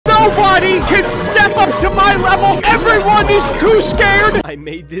Nobody can step up to my level. Everyone is too scared. I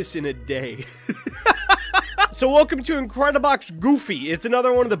made this in a day. So welcome to Incredibox Goofy. It's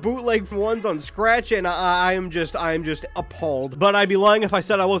another one of the bootleg ones on Scratch, and I am just appalled. But I'd be lying if I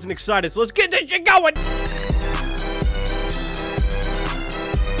said I wasn't excited. So let's get this shit going.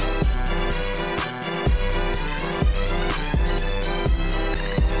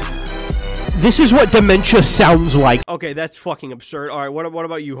 This is what dementia sounds like. Okay, that's fucking absurd. All right, what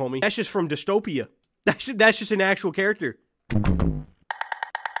about you, homie? That's just from Dystopia. That's just an actual character.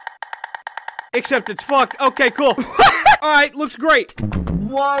 Except it's fucked. Okay, cool. All right, looks great.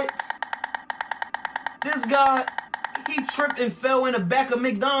 What? This guy, he tripped and fell in the back of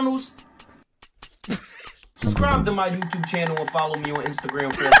McDonald's. Subscribe to my YouTube channel and follow me on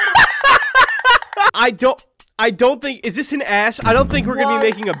Instagram. I don't think, is this an ass? I don't think we're gonna be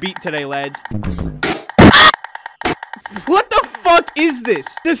making a beat today, lads. What the fuck is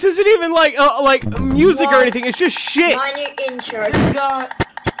this? This isn't even like music or anything. It's just shit. On your intro. This guy,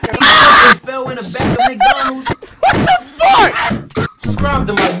 he fell in the back of McDonald's. What the fuck? Subscribe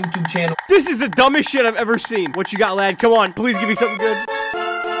to my YouTube channel. This is the dumbest shit I've ever seen. What you got, lad? Come on, please give me something good.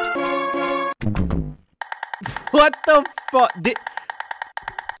 What the fuck?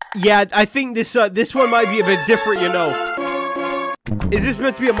 Yeah, I think this one might be a bit different, you know. Is this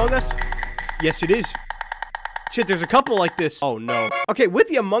meant to be Among Us? Yes, it is. Shit, there's a couple like this. Oh, no. Okay, with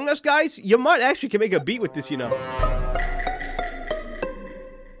the Among Us guys, you might actually can make a beat with this, you know.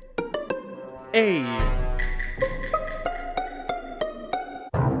 Hey.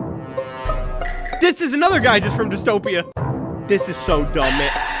 This is another guy just from Dystopia. This is so dumb,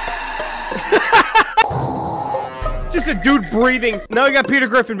 man. Just a dude breathing. Now I got Peter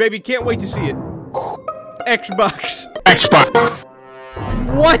Griffin, baby. Can't wait to see it. Xbox. Xbox.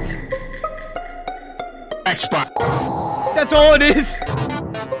 What? Xbox. That's all it is.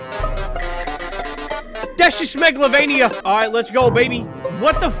 That's just Megalovania. All right, let's go, baby.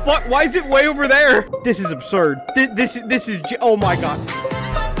 What the fuck? Why is it way over there? This is absurd. This is. Oh my god.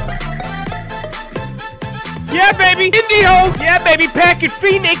 Yeah, baby! Indio! Yeah, baby! Packet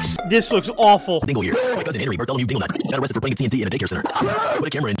Phoenix! This looks awful. Dingle here. My cousin Henry Bartholomew Dinglnut got arrested for playing TNT in a daycare center. Put a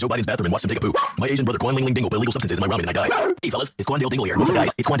camera in Joe Biden's bathroom and watched him take a poop. My Asian brother Quan Ling Ling Dingle put illegal substances in my ramen and I died. Hey fellas, it's Quandale Dingle here. What's up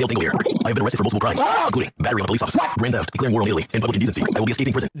guys? It's Quandale Dingle here. I have been arrested for multiple crimes, including battery on a police officer, grand theft, declaring war on Italy, and public indecency. I will be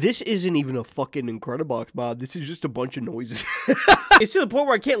escaping prison. This isn't even a fucking Incredibox mod. This is just a bunch of noises. It's to the point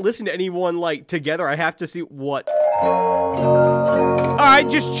where I can't listen to anyone, like, together. I have to see what. Alright,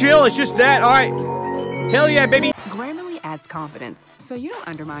 just chill. It's just that. Alright. Hell yeah, baby. Grammarly adds confidence, so you don't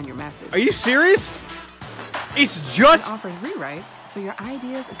undermine your message. Are you serious? It's just... It offers rewrites, so your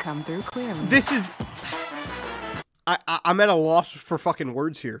ideas come through clearly. This is... I'm at a loss for fucking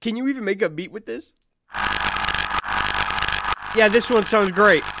words here. Can you even make a beat with this? Yeah, this one sounds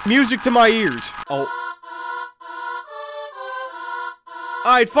great. Music to my ears. Oh.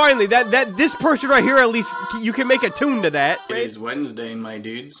 Alright, finally, this person right here, at least, you can make a tune to that. It is Wednesday, my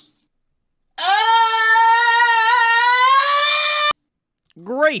dudes.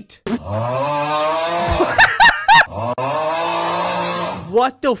 Great.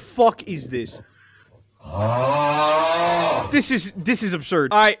 What the fuck is this? This is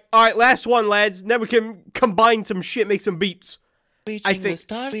absurd. All right, last one, lads. Then we can combine some shit, make some beats. I think.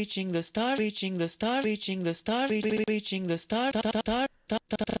 Reaching the star, reaching the star, reaching the star, reaching the star,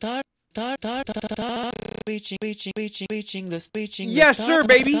 reaching. Yes, sir,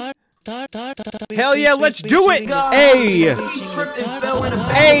 baby. Hell yeah, let's do it! Hey!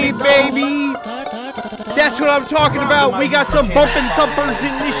 Hey, baby! That's what I'm talking about! We got some bumping thumpers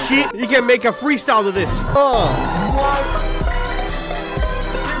in this shit! You can make a freestyle to this! This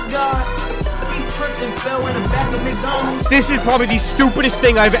guy, he tripped and fell in the back of McDonald's. This is probably the stupidest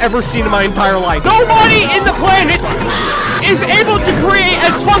thing I've ever seen in my entire life. Nobody in the planet is able to create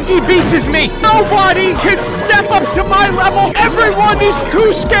as funky beats as me. Nobody can step up to my level. Everyone is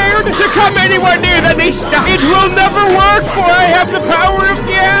too scared to come anywhere near the Neesterhere. It will never work, for I have the power of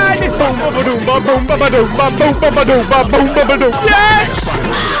God. Yes!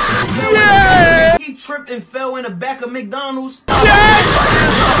 Yeah! He tripped and fell in the back of McDonald's. Yes!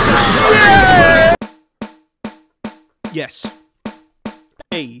 Yeah! Yes.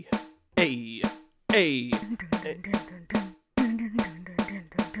 Hey. Hey. Hey.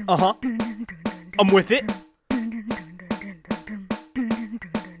 Uh-huh. I'm with it.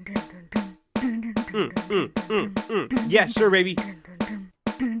 Yes, sir, baby.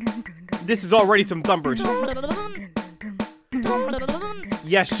 This is already some thumpers.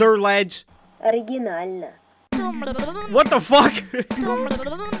 Yes, sir, lads. Оригинально. What the fuck?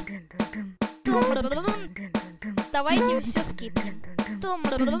 Давайте все скипнем.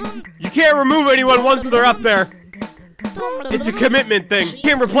 You can't remove anyone once they're up there. It's a commitment thing.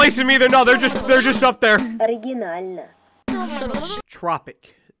 Can't replace them either. No, they're just up there. Оригинально.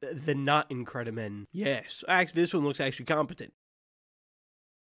 Tropic, the not Incredimen. Yes, actually, this one looks actually competent.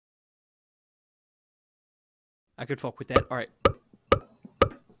 I could fuck with that. All right.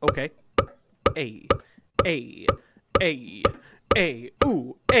 Okay. A,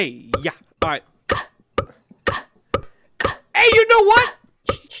 ooh, yeah. All right. Hey, you know what?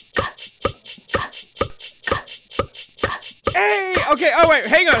 Hey, okay. Oh wait,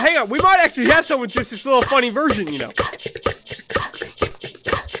 hang on. We might actually have someone with just this little funny version, you know.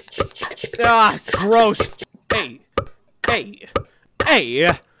 Ah, it's gross. Hey.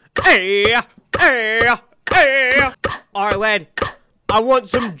 Alright, lad. I want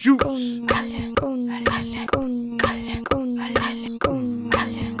some juice.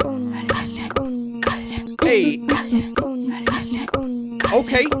 Hey.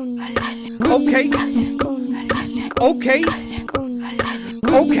 Okay.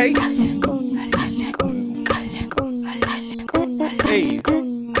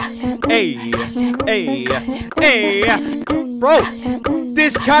 Hey. Bro,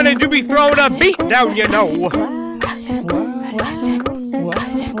 this kinda do be throwing a beat down, you know.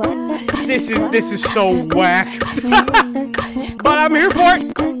 This is so whack. But I'm here for it.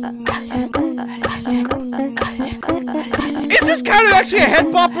 Is this kind of actually a head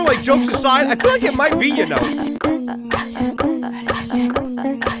bopper, like, jokes aside? I feel like it might be, you know.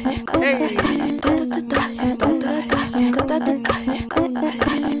 Hey.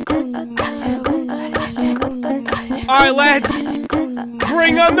 Alright, lads.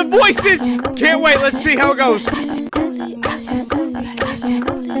 Bring on the voices. Can't wait. Let's see how it goes.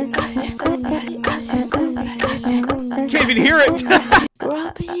 Can't even hear it.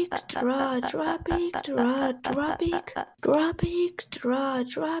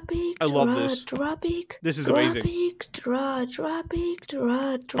 I love this. This is amazing.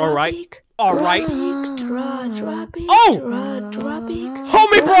 Alright. Oh!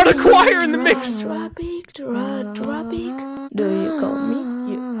 Homie brought a choir in the mix. Do you call me?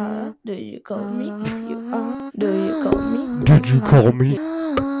 You are. Do you call me? You are. Do you call me? Did you call me?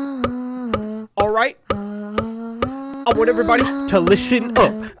 Alright. I want everybody to listen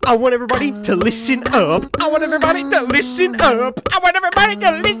up. I want everybody to listen up. I want everybody to listen up. I want everybody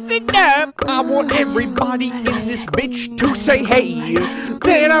to listen up. I want everybody in this bitch to say hey.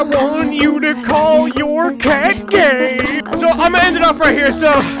 Then I want you to call your cat gay. So I'm gonna end it off right here.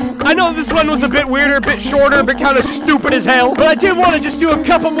 So I know this one was a bit weirder, a bit shorter, a bit kind of stupid as hell. But I did want to just do a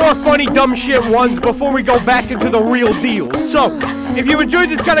couple more funny dumb shit ones before we go back into the real deal. So if you enjoyed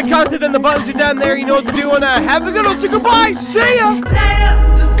this kind of content, then the buttons are down there. You know what to do. And have a good one. So goodbye. See ya.